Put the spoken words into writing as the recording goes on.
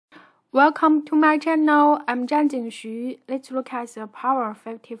Welcome to my channel. I'm Zhangjing Xu. Let's look at the power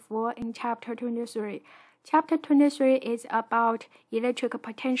 54 in chapter 23. Chapter 23 is about electric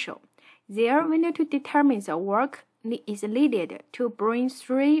potential. There, we need to determine the work is needed to bring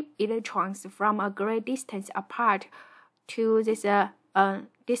 3 electrons from a great distance apart to this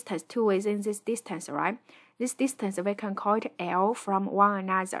distance to within this distance, right? This distance we can call it L from one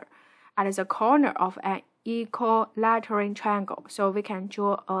another at the corner of an equilateral triangle. So we can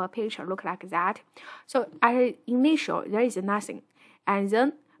draw a picture look like that. So at initial there is nothing, and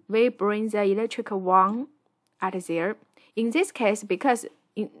then we bring the electric one at there. In this case, because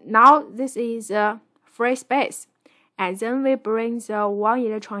now this is a free space, and then we bring the 1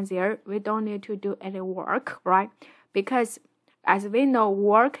 electron there, we don't need to do any work, right? Because as we know,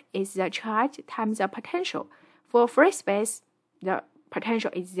 work is the charge times the potential. For free space, the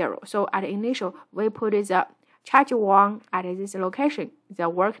potential is 0. So at initial, we put the charge 1 at this location. The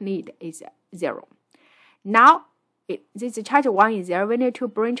work need is 0. Now, this charge 1 is there. We need to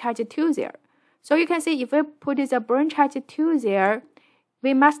bring charge 2 there. So you can see if we put the bring charge 2 there,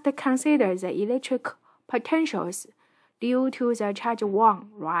 we must consider the electric potentials due to the charge 1,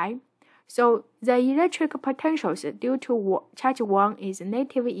 right? So the electric potentials due to charge 1 is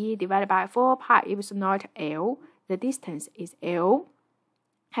negative E divided by 4 pi epsilon naught L. The distance is L.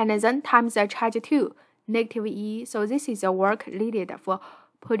 And then times the charge 2, negative E. So this is the work needed for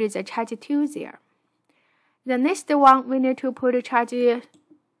putting the charge 2 there. The next one, we need to put charge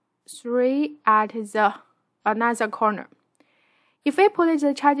 3 at the another corner. If we put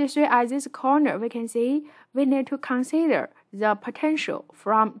the charge 3 at this corner, we can see we need to consider the potential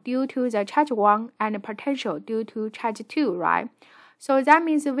from due to the charge 1 and the potential due to charge 2, right? So that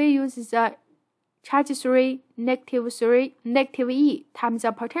means we use the charge 3, negative E times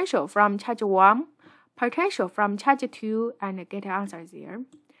the potential from charge 1, potential from charge 2, and get an answer there.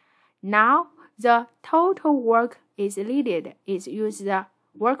 Now, the total work is needed is use the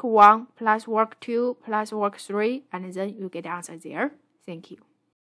work 1 plus work 2 plus work 3, and then you get the answer there. Thank you.